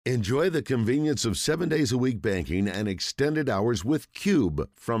Enjoy the convenience of 7 days a week banking and extended hours with Cube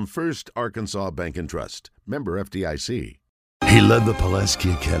from First Arkansas Bank and Trust. Member FDIC. He led the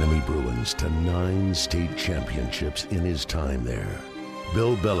Pulaski Academy Bruins to 9 state championships in his time there.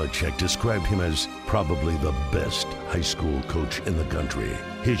 Bill Belichick described him as probably the best high school coach in the country.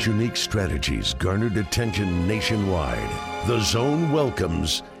 His unique strategies garnered attention nationwide. The Zone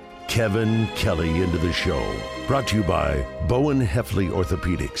welcomes Kevin Kelley into the show. Brought to you by Bowen Hefley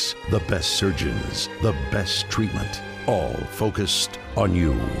Orthopedics. The best surgeons, the best treatment, all focused on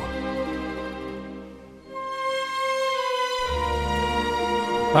you.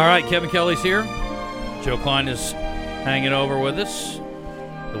 All right, Kevin Kelley's here. Joe Klein is hanging over with us.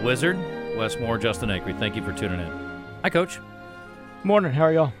 The Wizard, Wes Moore, Justin Acree. Thank you for tuning in. Hi, Coach. Morning. How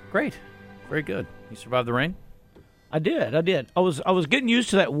are y'all? Great. Very good. You survived the rain? I did. I was getting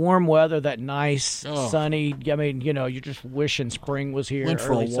used to that warm weather, that nice, sunny. I mean, you know, you're just wishing spring was here. Went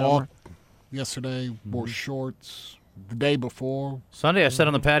for a walk summer. yesterday, wore shorts. The day before. Sunday, I sat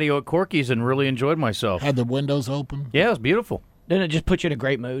on the patio at Corky's and really enjoyed myself. Had the windows open. Yeah, it was beautiful. Didn't it just put you in a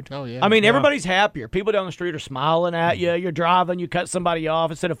great mood? Oh, yeah. I mean, everybody's happier. People down the street are smiling at you. You're driving, you cut somebody off.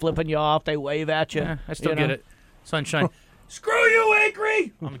 Instead of flipping you off, they wave at you. Yeah, I still get it. Sunshine. Screw you,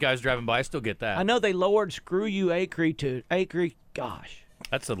 Acree! I'm the guys driving by. I still get that. I know they lowered "screw you, Acree" to Acree. Gosh,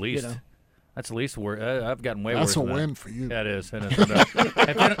 that's the least. You know. That's the least word. I've gotten way worse. That's a win for you. Yeah, it is.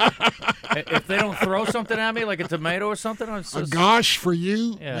 If they don't throw something at me, like a tomato or something, a gosh for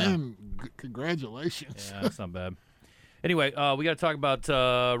you. Yeah. Man, congratulations. Yeah, that's not bad. Anyway, we got to talk about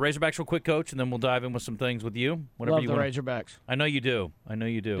Razorbacks real quick, Coach, and then we'll dive in with some things with you. Whatever Love you the want. Razorbacks. I know you do. They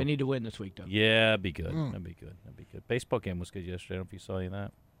need to win this week, though. Yeah, that'd be good. That'd be good. Baseball game was good yesterday. I don't know if you saw any of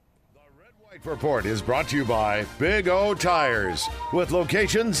that. White Report is brought to you by Big O Tires, with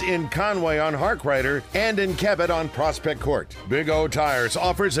locations in Conway on Harkrider and in Cabot on Prospect Court. Big O Tires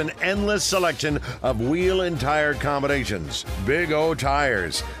offers an endless selection of wheel and tire combinations. Big O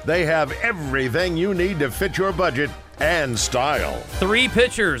Tires, they have everything you need to fit your budget and style. 3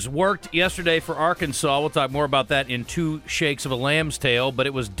 pitchers worked yesterday for Arkansas. We'll talk more about that in 2 shakes of a lamb's tail, but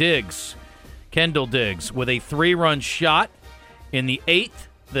it was Kendall Diggs, with a 3-run shot in the 8th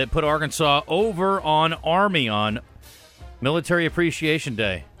that put Arkansas over on Army on Military Appreciation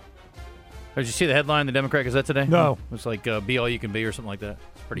Day. Did you see the headline in the Democrat Gazette today? No. It was like be all you can be or something like that.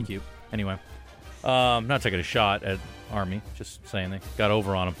 Pretty cute. Anyway, not taking a shot at Army, just saying they got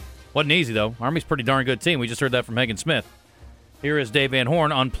over on them. Wasn't easy, though. Army's a pretty darn good team. We just heard that from Hagen Smith. Here is Dave Van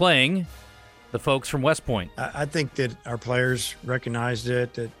Horn on playing the folks from West Point. I think that our players recognized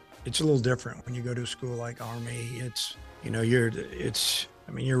it, that it's a little different when you go to a school like Army. It's,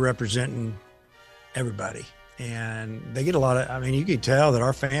 you're representing everybody. And they get a lot of, you could tell that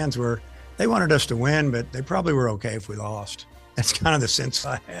our fans they wanted us to win, but they probably were okay if we lost. That's kind of the sense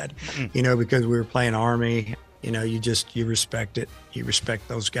I had, because we were playing Army. You respect it. You respect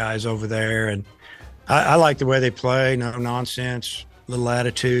those guys over there. And I like the way they play, no nonsense, little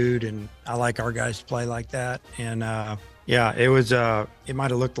attitude. And I like our guys to play like that. And, it was, it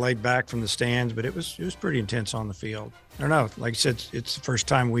might have looked laid back from the stands, but it was pretty intense on the field. I don't know. Like I said, it's the first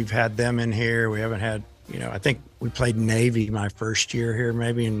time we've had them in here. We haven't had, I think we played Navy my first year here,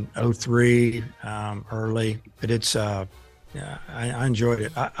 maybe in 2003, early, but it's, yeah, I enjoyed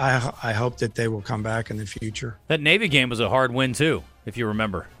it. I hope that they will come back in the future. That Navy game was a hard win, too, if you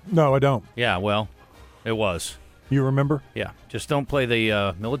remember. No, I don't. Yeah, well, it was. You remember? Yeah, just don't play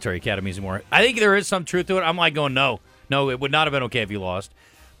the military academies anymore. I think there is some truth to it. I'm like going, no, it would not have been okay if you lost.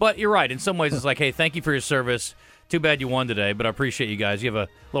 But you're right. In some ways, it's like, hey, thank you for your service. Too bad you won today, but I appreciate you guys. You have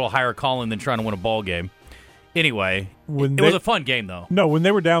a little higher calling than trying to win a ball game. Anyway, it was a fun game, though. No, when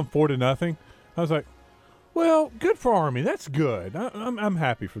they were down 4-0, I was like, well, good for Army. That's good. I'm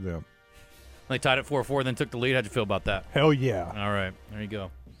happy for them. They tied it 4-4, then took the lead. How'd you feel about that? Hell yeah. All right. There you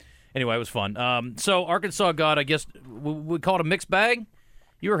go. Anyway, it was fun. So Arkansas got, I guess, we call it a mixed bag.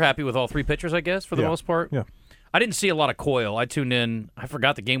 You were happy with all 3 pitchers, I guess, for the most part? Yeah. I didn't see a lot of Coyle. I tuned in. I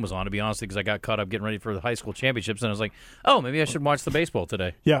forgot the game was on, to be honest, because I got caught up getting ready for the high school championships, and I was like, oh, maybe I should watch the baseball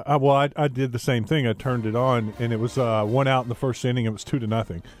today. Yeah, I did the same thing. I turned it on, and it was 1 out in the first inning. It was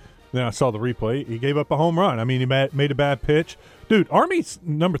 2-0. Then I saw the replay. He gave up a home run. He made a bad pitch. Dude, Army's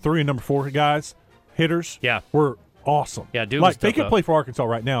number 3 and number 4 guys, hitters, were awesome. Yeah, dude, like they could play for Arkansas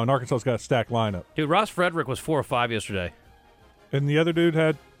right now, and Arkansas's got a stacked lineup. Dude, Ross Frederick was 4 or 5 yesterday, and the other dude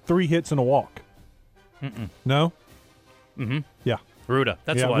had 3 hits and a walk. No. Mm-hmm. Yeah. Ruda.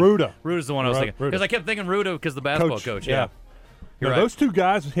 That's the one. Ruda's the one I was thinking. Because I kept thinking Ruda because the basketball coach. Yeah. You're right. Those 2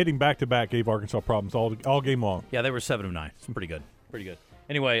 guys hitting back-to-back gave Arkansas problems all game long. Yeah, they were 7 of 9. It's pretty good.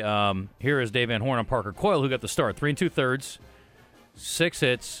 Anyway, here is Dave Van Horn on Parker Coyle, who got the start. 3 2/3. 6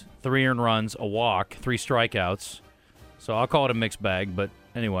 hits, 3 earned runs, a walk, 3 strikeouts. So I'll call it a mixed bag, but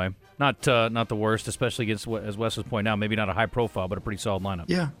anyway, not the worst, especially against, as Wes was pointing out, maybe not a high profile, but a pretty solid lineup.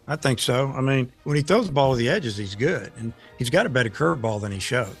 Yeah, I think so. I mean, when he throws the ball with the edges, he's good. And he's got a better curveball than he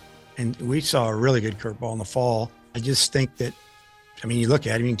showed. And we saw a really good curveball in the fall. I just think that, I mean, you look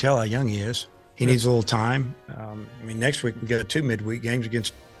at him, you can tell how young he is. He needs a little time. I mean, next week we got 2 midweek games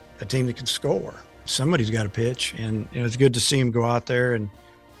against a team that can score. Somebody's got to pitch. And it's good to see him go out there and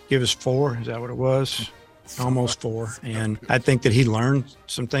give us 4. Is that what it was? Almost 4. And I think that he learned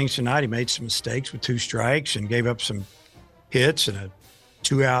some things tonight. He made some mistakes with 2 strikes and gave up some hits and a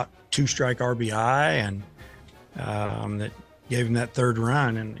 2-out, 2-strike RBI, and that gave him that 3rd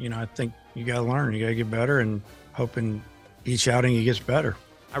run. And, I think you got to learn. You got to get better, and hoping each outing he gets better.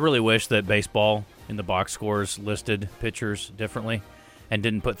 I really wish that baseball in the box scores listed pitchers differently and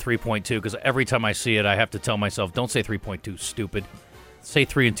didn't put 3.2, because every time I see it, I have to tell myself, don't say 3.2, stupid. Say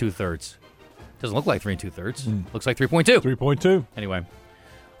 3 2/3. Doesn't look like 3 2/3. Looks like 3.2. 3.2. Anyway. All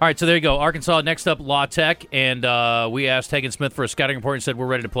right, so there you go. Arkansas, next up, La Tech. And we asked Hagen Smith for a scouting report and said we're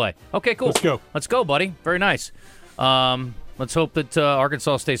ready to play. Okay, cool. Let's go. Let's go, buddy. Very nice. Let's hope that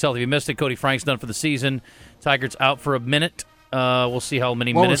Arkansas stays healthy. If you missed it, Cody Frank's done for the season. Tigers out for a minute. We'll see how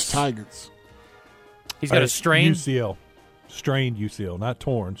many minutes. Was Tigers? He's got a strain. UCL. Strained UCL, not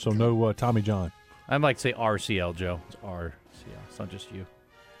torn, so no Tommy John. I'd like to say RCL, Joe. It's RCL. It's not just you.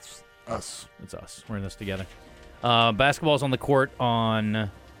 Us. It's us. We're in this together. Basketball's on the court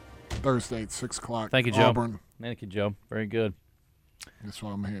on Thursday at 6 o'clock. Thank you, Joe. Auburn. Thank you, Joe. Very good. That's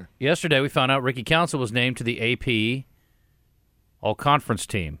why I'm here. Yesterday, we found out Ricky Council was named to the AP All-Conference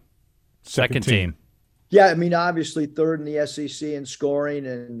team. Second team. Yeah, I mean, obviously 3rd in the SEC in scoring,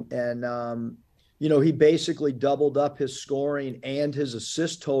 and he basically doubled up his scoring and his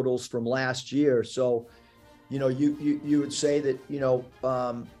assist totals from last year. So, you would say that,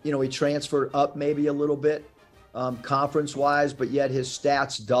 he transferred up maybe a little bit conference-wise, but yet his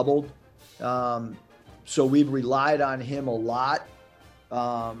stats doubled. So we've relied on him a lot.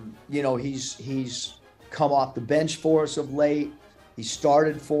 He's come off the bench for us of late. He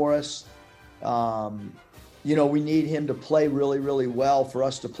started for us. We need him to play really, really well for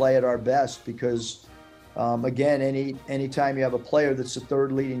us to play at our best, because, again, anytime you have a player that's the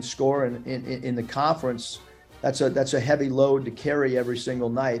 3rd leading scorer in the conference, that's a heavy load to carry every single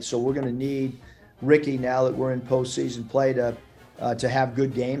night. So we're going to need Ricky, now that we're in postseason play, to have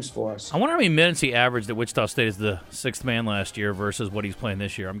good games for us. I wonder how many minutes he averaged at Wichita State as the 6th man last year versus what he's playing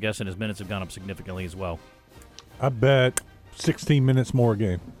this year. I'm guessing his minutes have gone up significantly as well. I bet 16 minutes more a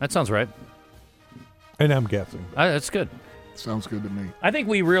game. That sounds right. And I'm guessing. That's good. Sounds good to me. I think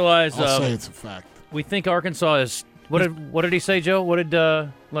we realize. I'll say it's a fact. We think Arkansas is. What did he say, Joe? What did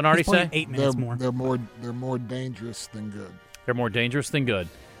Lenardi say? 8 minutes more. They're more dangerous than good. They're more dangerous than good.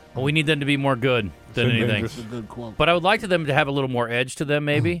 Well, we need them to be more good than anything. That's a good quote. But I would like them to have a little more edge to them,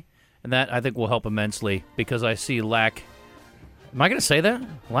 maybe, and that I think will help immensely, because I see lack. Am I going to say that?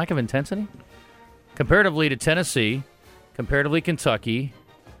 Lack of intensity, comparatively to Tennessee, comparatively Kentucky.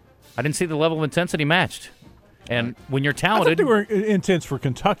 I didn't see the level of intensity matched. And when you're I talented, thought they were intense for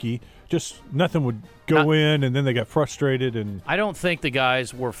Kentucky. Just nothing would go in, and then they got frustrated. And I don't think the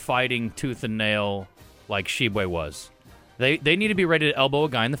guys were fighting tooth and nail like Shibwe was. They need to be ready to elbow a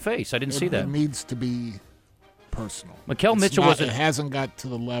guy in the face. I didn't see that. It needs to be personal. Mikel Mitchell wasn't. It hasn't got to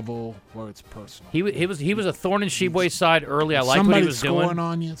the level where it's personal. He was a thorn in Shibwe's side early. I like what he was doing. Somebody's scoring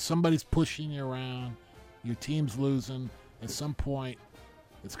on you. Somebody's pushing you around. Your team's losing. At some point,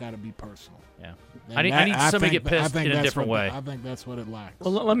 it's got to be personal. Yeah, I need somebody to get pissed in a different way. I think that's what it lacks.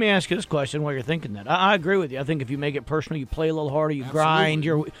 Well, let me ask you this question while you're thinking that. I agree with you. I think if you make it personal, you play a little harder, you grind.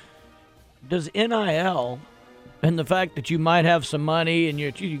 Does NIL and the fact that you might have some money and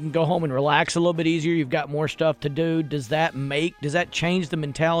you can go home and relax a little bit easier, you've got more stuff to do, does that change the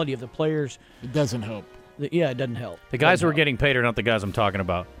mentality of the players? It doesn't help. Yeah, it doesn't help. The guys who are getting paid are not the guys I'm talking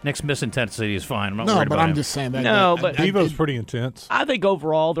about. Nick's misintensity is fine. I'm not worried about I'm him. just saying that. But Devo's pretty intense. I think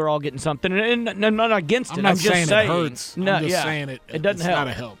overall they're all getting something, and I'm not against it. I'm not just saying it hurts. No, I'm just saying it doesn't help.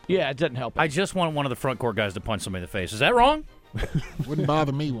 Gotta help. Yeah, it doesn't help. I just want one of the front court guys to punch somebody in the face. Is that wrong? Wouldn't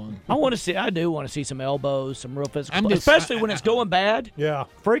bother me one. I do want to see some elbows, some real physical, especially when it's going bad. Yeah,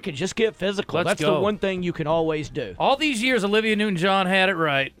 freaking just get physical. That's the one thing you can always do. All these years, Olivia Newton-John had it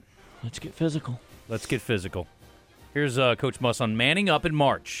right. Let's get physical. Let's get physical. Here's Coach Muss on manning up in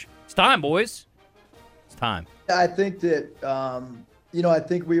March. It's time, boys. It's time. I think that, I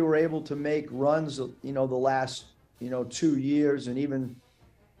think we were able to make runs, the last, 2 years, and even,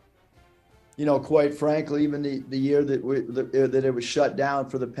 quite frankly, even the year that it was shut down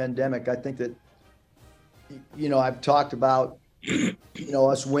for the pandemic. I think that, I've talked about,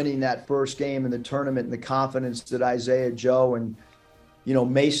 us winning that first game in the tournament and the confidence that Isaiah, Joe, and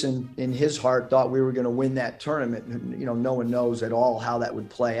Mason in his heart thought we were going to win that tournament. And, no one knows at all how that would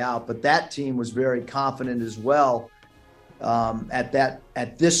play out. But that team was very confident as well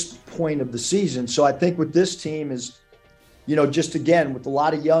at this point of the season. So I think with this team is, just again, with a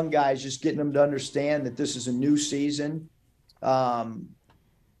lot of young guys, just getting them to understand that this is a new season. Going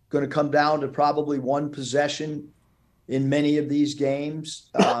to come down to probably one possession in many of these games.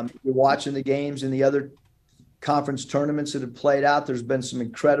 You're watching the games in the other conference tournaments that have played out. There's been some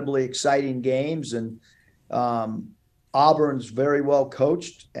incredibly exciting games, and Auburn's very well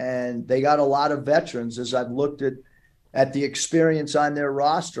coached, and they got a lot of veterans. As I've looked at the experience on their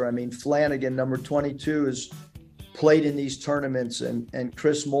roster, I mean, Flanagan, number 22, has played in these tournaments, and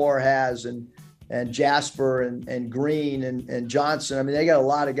Chris Moore has, and Jasper and Green and Johnson. I mean, they got a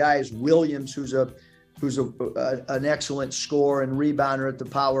lot of guys. Williams, who's an excellent scorer and rebounder at the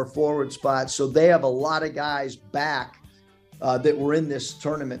power forward spot. So they have a lot of guys back that were in this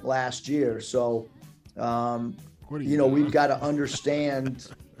tournament last year. So, we've got to understand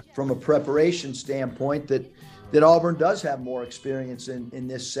from a preparation standpoint that Auburn does have more experience in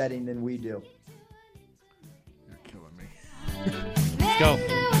this setting than we do. You're killing me. Let's go.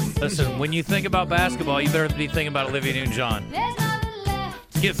 Listen, when you think about basketball, you better be thinking about Olivia Newton-John.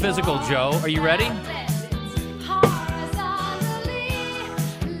 Let's get physical, Joe. Are you ready? All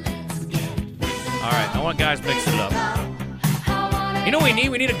right, I want guys mixing it up. You know what we need?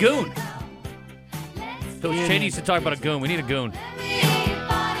 We need a goon. Coach Cheney used to talk about a goon. We need a goon. We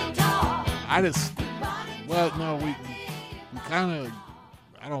kind of,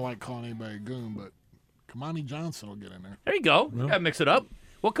 I don't like calling anybody a goon, but Kamani Johnson will get in there. There you go. Yeah. Gotta mix it up.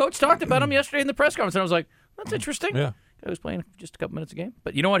 Well, Coach talked about him yesterday in the press conference, and I was like, that's interesting. Yeah. Guy was playing just a couple minutes a game.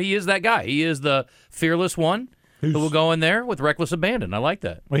 But you know what? He is that guy. He is the fearless one who will go in there with reckless abandon. I like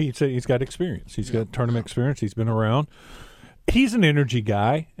that. Well, he's got experience. He's got tournament experience. He's been around. He's an energy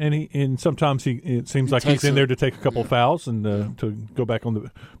guy, and sometimes it seems like he's in there to take a couple fouls and to go back on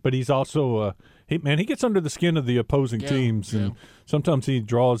the. But he's also he gets under the skin of the opposing teams, and sometimes he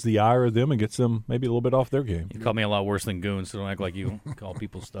draws the ire of them and gets them maybe a little bit off their game. You call me a lot worse than goons, so don't act like you call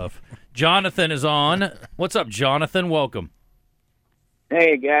people stuff. Jonathan is on. What's up, Jonathan? Welcome.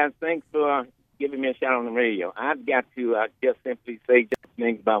 Hey guys, thanks for giving me a shout on the radio. I've got to just simply say just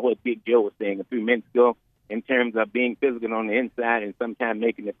things about what Big Joe was saying a few minutes ago in terms of being physical on the inside and sometimes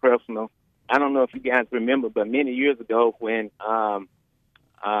making it personal. I don't know if you guys remember, but many years ago when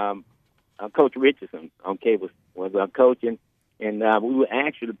Coach Richardson, was coaching, and we were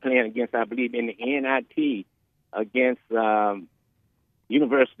actually playing against, I believe, in the NIT against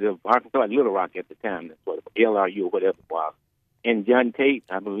University of Arkansas at Little Rock at the time. That's what LRU or whatever it was. And John Tate,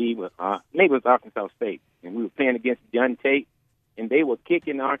 I believe, maybe it was Arkansas State, and we were playing against John Tate, and they were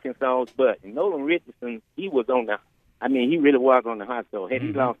kicking Arkansas's butt. And Nolan Richardson, he really was on the hot stove. Had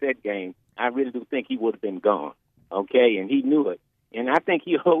he lost that game, I really do think he would have been gone, okay? And he knew it. And I think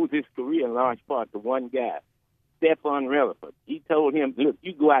he owes his career in large part to one guy, Stephon Relaford. He told him, look,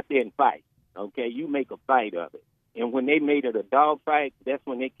 you go out there and fight, okay? You make a fight of it. And when they made it a dog fight, that's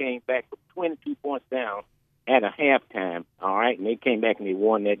when they came back from 22 points down at a halftime, all right? And they came back and they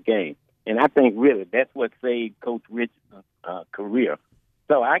won that game. And I think, really, that's what saved Coach Richardson's career.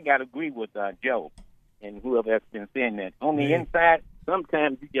 So I got to agree with Joe and whoever has been saying that. On the inside,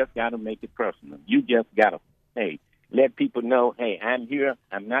 sometimes you just got to make it personal. You just got to, let people know, hey, I'm here,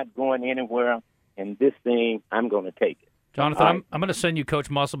 I'm not going anywhere, and this thing, I'm going to take it. Jonathan, I'm going to send you Coach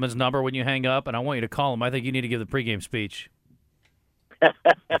Musselman's number when you hang up, and I want you to call him. I think you need to give the pregame speech. That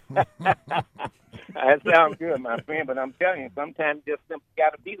sounds good, my friend, but I'm telling you, sometimes it just simply got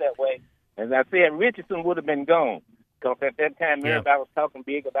to be that way. As I said, Richardson would have been gone, because at that time, everybody was talking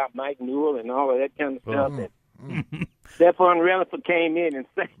big about Mike Newell and all of that kind of stuff. Stephon Relaford came in and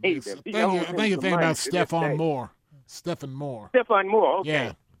saved him. I think you're thinking about Stephon Moore. Stephon Moore, okay.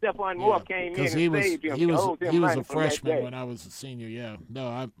 Yeah. Stephon Moore came in and saved him. He was a freshman when I was a senior,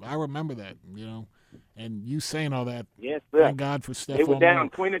 No, I remember that, And you saying all that, yes, sir. Thank God for Stephon Moore. They were down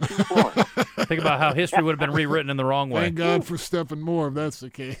 22 points. Think about how history would have been rewritten in the wrong way. Thank God for Stephon Moore, if that's the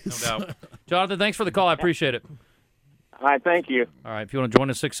case. No doubt. Jonathan, thanks for the call. I appreciate it. All right, thank you. All right, if you want to join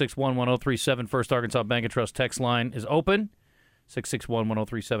us, 661-1037, First Arkansas Bank and Trust text line is open.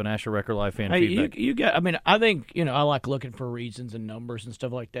 661-1037, Asher Record Live fan feedback. I think, I like looking for reasons and numbers and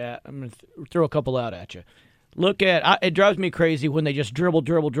stuff like that. I'm going to throw a couple out at you. It drives me crazy when they just dribble,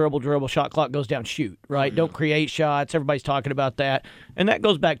 shot clock goes down, shoot, right? Don't create shots. Everybody's talking about that. And that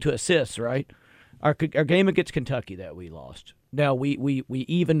goes back to assists, right? Our game against Kentucky that we lost. Now we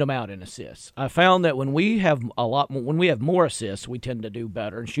evened them out in assists. I found that when we have more assists, we tend to do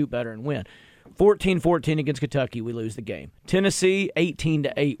better and shoot better and win. 14-14 against Kentucky, we lose the game. Tennessee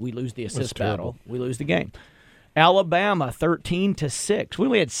 18-8, we lose the assist battle. We lose the game. Alabama 13-6. We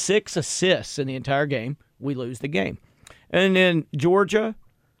only had 6 assists in the entire game. We lose the game. And then Georgia,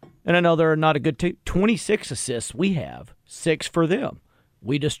 and I know they're not a good team, 26 assists we have, 6 for them.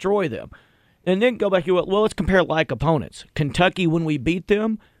 We destroy them. And then go back to, well, let's compare like opponents. Kentucky, when we beat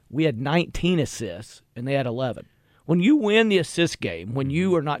them, we had 19 assists, and they had 11. When you win the assist game, when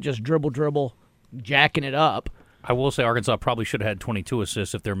you are not just dribble, jacking it up. I will say Arkansas probably should have had 22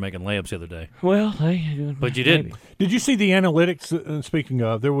 assists if they were making layups the other day. Well, but you didn't. Did you see the analytics? Speaking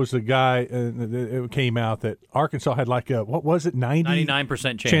of, there was a guy, it came out that Arkansas had like what was it,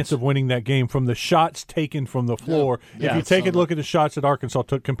 99% chance of winning that game from the shots taken from the floor. Yeah, if you take a look at the shots that Arkansas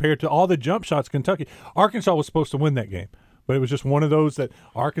took compared to all the jump shots Kentucky, Arkansas was supposed to win that game. But it was just one of those that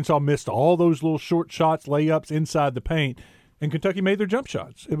Arkansas missed all those little short shots, layups inside the paint, and Kentucky made their jump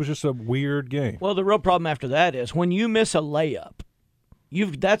shots. It was just a weird game. Well, the real problem after that is when you miss a layup,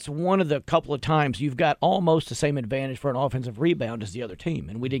 that's one of the couple of times you've got almost the same advantage for an offensive rebound as the other team,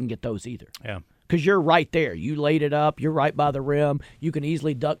 and we didn't get those either. Yeah. Because you're right there. You laid it up. You're right by the rim. You can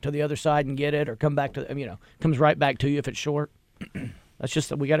easily duck to the other side and get it, or come back to, comes right back to you if it's short. That's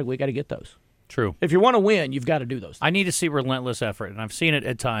just we got to get those. True. If you want to win, you've got to do those things. I need to see relentless effort, and I've seen it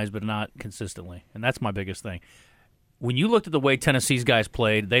at times, but not consistently, and that's my biggest thing. When you looked at the way Tennessee's guys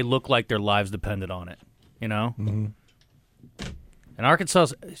played, they looked like their lives depended on it, Mm-hmm. And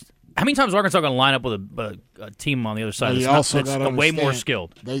Arkansas's – how many times is Arkansas going to line up with a team on the other side that's way more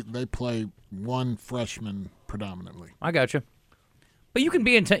skilled? They play one freshman predominantly. I got you. But you can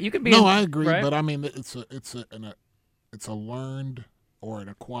be No, I agree, right? but I mean it's a learned or an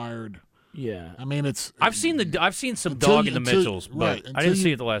acquired. Yeah, I mean it's. I've seen some dog in the Mitchells, but I didn't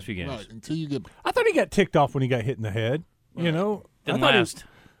see it the last few games. Right, until you get. I thought he got ticked off when he got hit in the head. Right. Didn't last.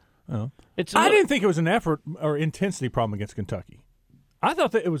 I didn't think it was an effort or intensity problem against Kentucky. I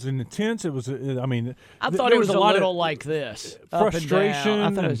thought that it was an intense. It was. I thought it was a little like this frustration.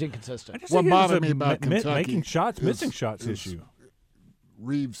 I thought it was inconsistent. What bothered me about Kentucky making shots, missing shots issue.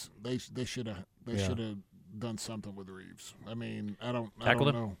 Reeves, they should have done something with Reeves. I mean, I don't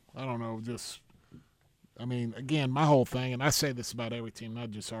know. Just, I mean, again, my whole thing, and I say this about every team,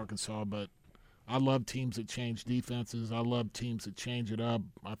 not just Arkansas, but I love teams that change defenses. I love teams that change it up.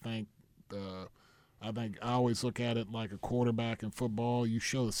 I think I always look at it like a quarterback in football. You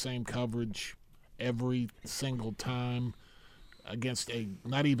show the same coverage every single time against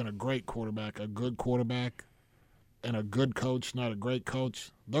not even a great quarterback, a good quarterback. And a good coach, not a great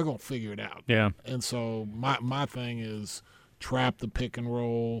coach, they're going to figure it out. Yeah. And so my thing is trap the pick and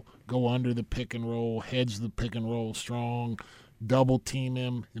roll, go under the pick and roll, hedge the pick and roll strong, double team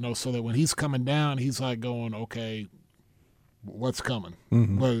him, so that when he's coming down, he's like going, okay, what's coming?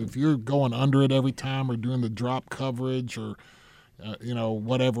 Mm-hmm. But if you're going under it every time or doing the drop coverage or,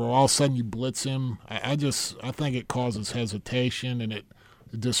 whatever, all of a sudden you blitz him, I think it causes hesitation and it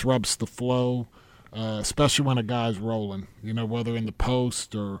disrupts the flow. Especially when a guy's rolling, whether in the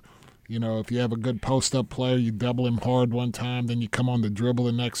post or, if you have a good post-up player, you double him hard one time, then you come on the dribble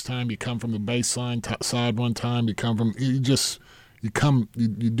the next time, you come from the baseline side one time, you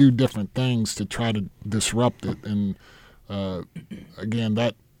do different things to try to disrupt it. And, again,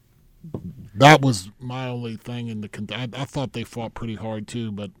 that was my only thing in I thought they fought pretty hard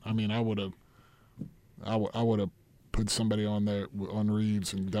too, but, I mean, I would have put somebody on there on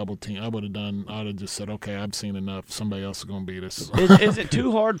Reeves and double team. I'd have just said, okay, I've seen enough. Somebody else is going to beat us. Is it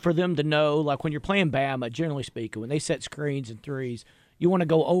too hard for them to know, like when you're playing Bama, generally speaking, when they set screens and threes, you want to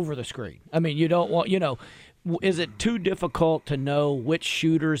go over the screen? I mean, you don't want, is it too difficult to know which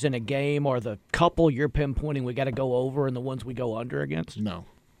shooters in a game are the couple you're pinpointing we got to go over and the ones we go under against? No.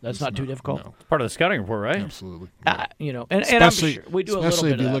 That's not too difficult. No. It's part of the scouting report, right? Absolutely. And I'm sure we do a little bit of that.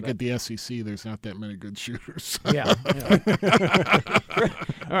 Especially if you look at the SEC, there's not that many good shooters. Yeah.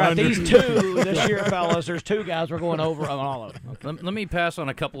 All right, these two this year, fellas, there's 2 guys we're going over on all of them. Let me pass on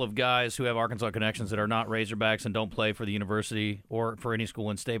a couple of guys who have Arkansas connections that are not Razorbacks and don't play for the university or for any school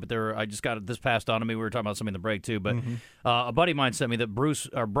in state. But I just got this passed on to me. We were talking about something in the break too. But a buddy of mine sent me that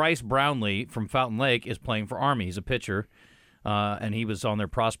Bryce Brownlee from Fountain Lake is playing for Army. He's a pitcher. And he was on their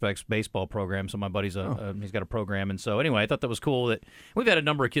prospects baseball program. So my buddy's he's got a program, and so anyway, I thought that was cool. That we've had a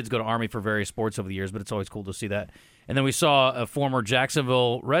number of kids go to Army for various sports over the years, but it's always cool to see that. And then we saw a former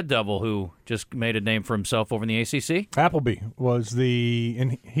Jacksonville Red Devil who just made a name for himself over in the ACC. Appleby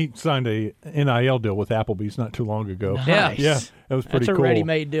and he signed a NIL deal with Applebee's not too long ago. Nice. Yeah, that was pretty cool. That's a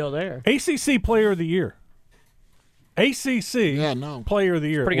ready-made deal there. ACC Player of the Year. ACC Player of the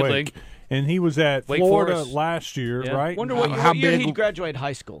Year. Pretty at good Wake. league. And he was at Wake Florida Forest. last year, Yeah. right? Wonder what How year big- he graduated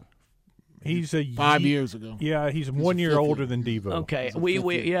high school. He's a 5 years ago. Yeah, he's 1 year fifth older year. than Devo. Okay,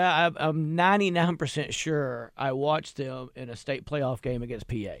 I'm 99% sure I watched them in a state playoff game against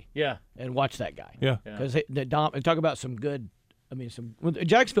PA. Yeah. And watched that guy. Yeah. Because talk about some good.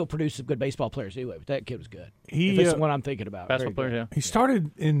 Jacksonville produced some good baseball players anyway, but that kid was good. He, if it's the one I'm thinking about. Basketball Very player, good. yeah. He started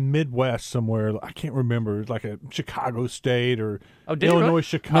in Midwest somewhere. I can't remember. It's like a Chicago State or did he Illinois, really?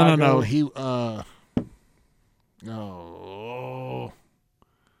 Chicago. No. He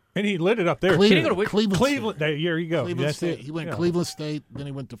And he lit it up there. Cleveland. He didn't go to Cleveland. Cleveland. There you go. Cleveland That's State. it. He went Yeah. Cleveland State, then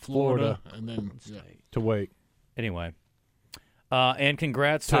he went to Florida, and then to Wake. Anyway. And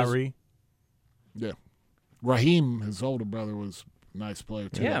congrats to Tyree. yeah. Raheem, his older brother, was a nice player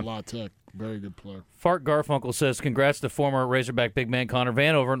too. Yeah. At La Tech, very good player. Fart Garfunkel says, congrats to former Razorback big man Connor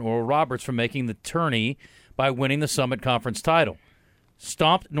Vanover and Oral Roberts for making the tourney by winning the Summit Conference title.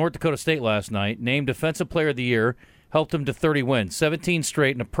 Stomped North Dakota State last night, named Defensive Player of the Year, helped him to 30 wins, 17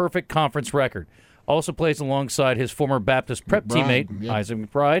 straight, and a perfect conference record. Also plays alongside his former Baptist prep McBride, teammate, yep. Isaac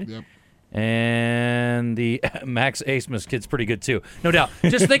McBride. Yep. And the Max Asmus kid's pretty good, too. No doubt.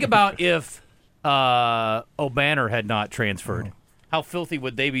 Just think about if O'Banner had not transferred. How filthy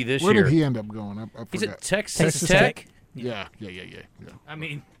would they be this Where year? did he end up going? I He's forgot. at Texas Tech? Tech? Yeah. I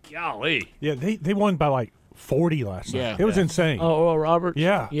mean, golly. Yeah, they won by like 40 last Yeah. night. It was insane. Oh, Oral Roberts?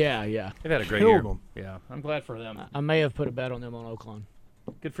 Yeah. Yeah. They've had a great Killed year. them. Yeah, I'm glad for them. I may have put a bet on them on Oakland.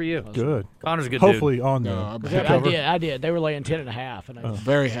 Good for you. Good. Connor's a good Hopefully on No, the I'm good happy. cover. I did. They were laying 10.5, and I just,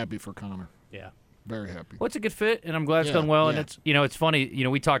 Very happy for Connor. dude. Yeah. Very happy. Well, it's a good fit, and I'm glad it's Yeah, done well. And yeah. it's it's funny.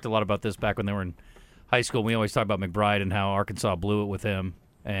 We talked a lot about this back when they were in high school. We always talk about McBride and how Arkansas blew it with him.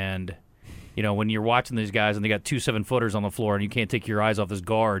 And when you're watching these guys and they got 2 7-footers on the floor and you can't take your eyes off this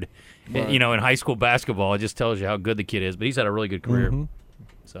guard, Right. in high school basketball, it just tells you how good the kid is. But he's had a really good career. Mhm.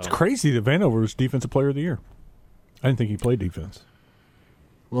 So It's crazy that Vanover was Defensive Player of the Year. I didn't think he played defense.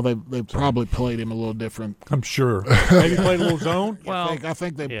 Well, they probably played him a little different. I'm sure. Maybe played a little zone. Well, I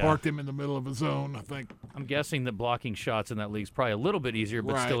think they yeah. parked him in the middle of a zone. I think. I'm guessing that blocking shots in that league is probably a little bit easier,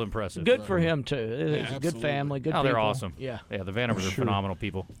 but Right. still impressive. good for him, too. It's a good absolutely. family, good Oh, they're people. awesome. Yeah. Yeah, the Vanovers are Sure. phenomenal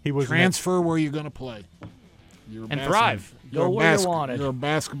people. He was Transfer where you're going to play. You're a And bas- thrive. You're Go a where you're wanted. You're a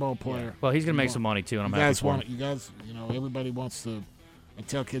basketball player. Well, he's going to make You some money, too, and I'm You happy guys for him. want it. You guys, everybody wants to. I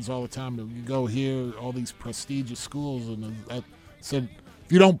tell kids all the time that you go here, all these prestigious schools, and I said,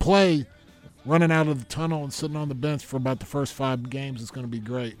 if you don't play, running out of the tunnel and sitting on the bench for about the first 5 games is going to be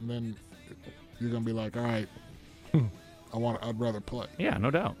great, and then you're going to be like, all right, I'd rather play. Yeah,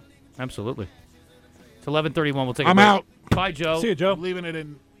 no doubt. Absolutely. It's 11:31. We'll take a I'm break. out. Bye, Joe. See you, Joe. I'm leaving it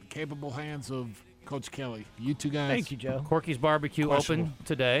in capable hands of Coach Kelley. You two guys. Thank you, Joe. Corky's Barbecue Questionable. open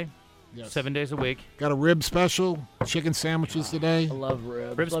today, Yes. 7 days a week. Got a rib special, chicken sandwiches today. I love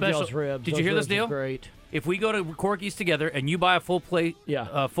ribs. Rib love special. y'all's ribs. Did you Those hear this ribs are deal? Great. If we go to Corky's together and you buy a full plate,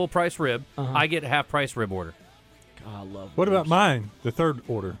 Yeah. full price rib, I get a half price rib order. God, I love What ribs. about mine? The third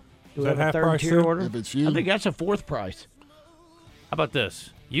order. Do Is we that have a half third price tier too? order? If it's you. I think that's a 4th price. How about this?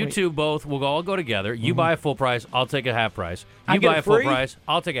 You Wait. two both will all go together. You buy a full price, I'll take a half price. I You get buy it a full free? price,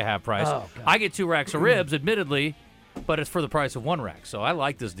 I'll take a half price. Oh, God. I get 2 racks of ribs, admittedly, but it's for the price of 1 rack. So I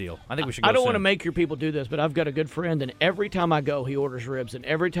like this deal. I think we should go I don't want to soon. make your people do this, but I've got a good friend, and every time I go, he orders ribs, and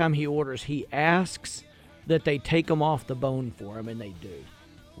every time he orders, he asks that they take them off the bone for him, and they do.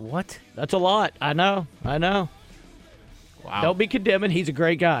 What? That's a lot. I know. Wow. Don't be condemning. He's a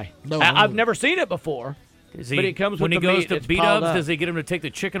great guy. No, I've never seen it before. Is But it comes when with he the goes meat, to it's beat piled ups, up. does he get him to take the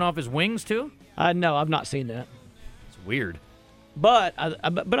chicken off his wings too? I know. I've not seen that. It's weird. But I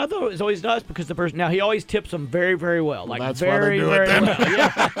thought it was always nice because the person. Now he always tips them very, very well. Like that's why they very, do it very then. well.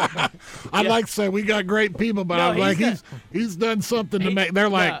 Yeah. I'd like to say we got great people, but No, I'm like, he's he's done something to make. They're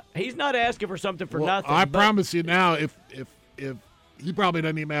like, No, he's not asking for something for well, nothing. I but- promise you now, if he probably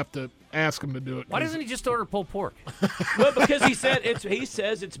doesn't even have to ask him to do it. Why doesn't he just order pulled pork? Well, because he says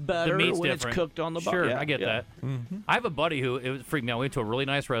it's better The meat's when different. it's cooked on the bone. Sure, Yeah, I get yeah. that. I have a buddy who it was freaked me out. We went to a really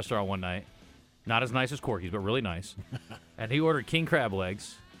nice restaurant one night, not as nice as Corky's, but really nice. And he ordered king crab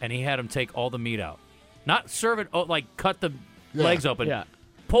legs, and he had him take all the meat out, not serve it, like cut the legs open, Yeah.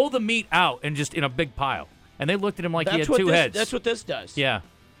 pull the meat out, and just in a big pile. And they looked at him like he That's had what 2 this, heads. That's what this does. Yeah.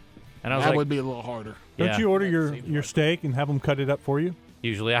 And I was that like, would be a little harder. yeah. Don't you order your steak and have them cut it up for you?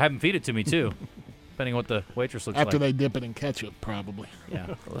 Usually, I have them feed it to me too, depending on what the waitress looks After like. they dip it in ketchup, probably.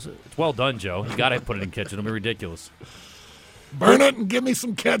 Yeah, it's well done, Joe. You got to put it in kitchen. It'll be ridiculous. Burn it and give me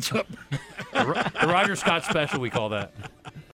some ketchup. The Roger Scott special, we call that.